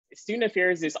student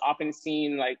affairs is often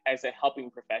seen like as a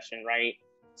helping profession, right?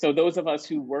 So those of us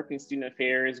who work in student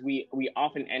affairs, we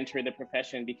often enter the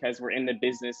profession because we're in the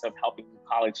business of helping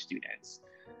college students.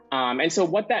 And so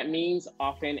what that means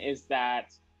often is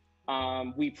that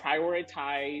we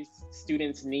prioritize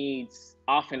students' needs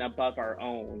often above our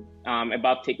own,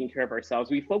 above taking care of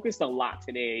ourselves. We focused a lot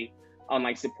today on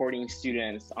like supporting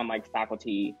students, on like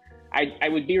faculty. I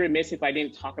would be remiss if I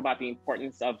didn't talk about the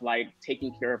importance of like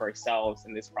taking care of ourselves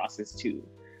in this process too.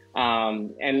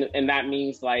 And that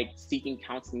means like seeking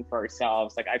counseling for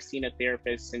ourselves. Like I've seen a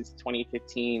therapist since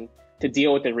 2015 to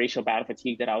deal with the racial battle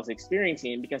fatigue that I was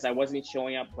experiencing because I wasn't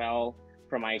showing up well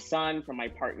for my son, for my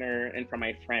partner, and for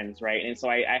my friends, right? And so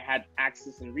I had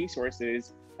access and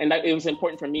resources, and that it was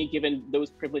important for me, given those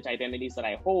privileged identities that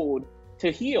I hold, to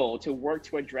heal, to work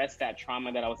to address that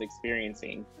trauma that I was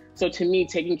experiencing. So to me,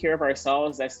 taking care of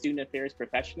ourselves as student affairs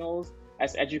professionals,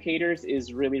 as educators,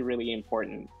 is really, really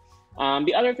important.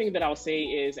 The other thing that I'll say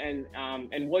is, and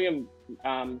William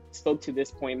spoke to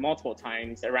this point multiple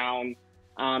times around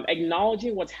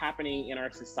acknowledging what's happening in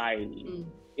our society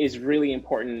is really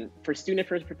important for student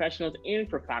affairs professionals and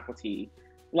for faculty.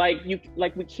 Like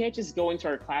we can't just go into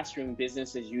our classroom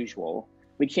business as usual.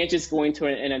 We can't just go into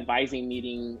an advising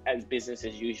meeting as business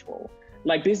as usual.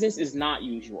 Like business is not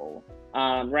usual,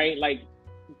 right? Like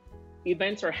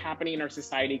events are happening in our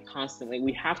society constantly.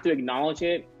 We have to acknowledge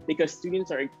it because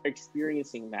students are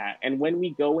experiencing that. And when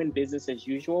we go in business as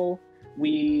usual,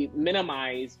 we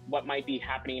minimize what might be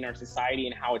happening in our society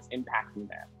and how it's impacting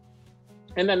them.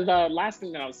 And then the last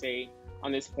thing that I'll say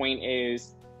on this point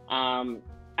is,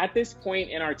 at this point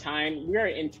in our time, we are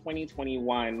in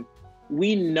 2021.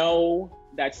 We know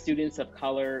that students of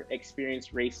color experience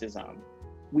racism.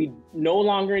 We no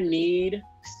longer need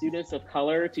students of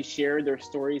color to share their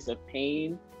stories of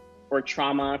pain or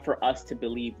trauma for us to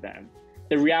believe them.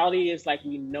 The reality is, like,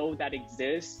 we know that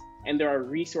exists, and there are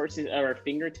resources at our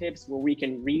fingertips where we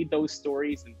can read those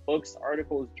stories in books,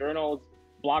 articles, journals,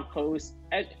 blog posts,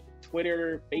 at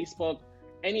Twitter, Facebook,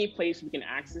 any place we can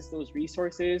access those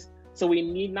resources. So we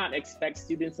need not expect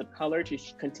students of color to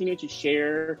continue to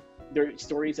share their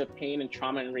stories of pain and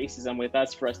trauma and racism with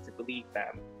us for us to believe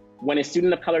them. When a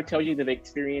student of color tells you they've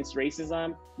experienced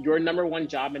racism, your number one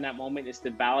job in that moment is to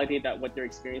validate that what they're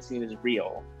experiencing is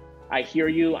real. I hear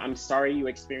you. I'm sorry you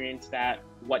experienced that.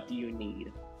 What do you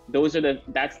need?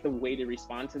 That's the way to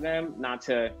respond to them, not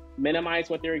to minimize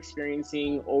what they're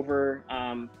experiencing,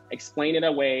 explain it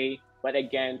away, but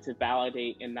again, to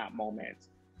validate in that moment.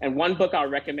 And one book I'll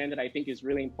recommend that I think is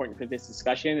really important for this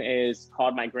discussion is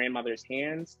called My Grandmother's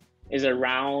Hands, is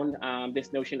around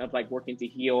this notion of like working to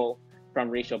heal from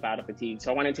racial battle fatigue.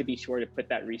 So I wanted to be sure to put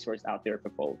that resource out there for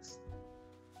folks.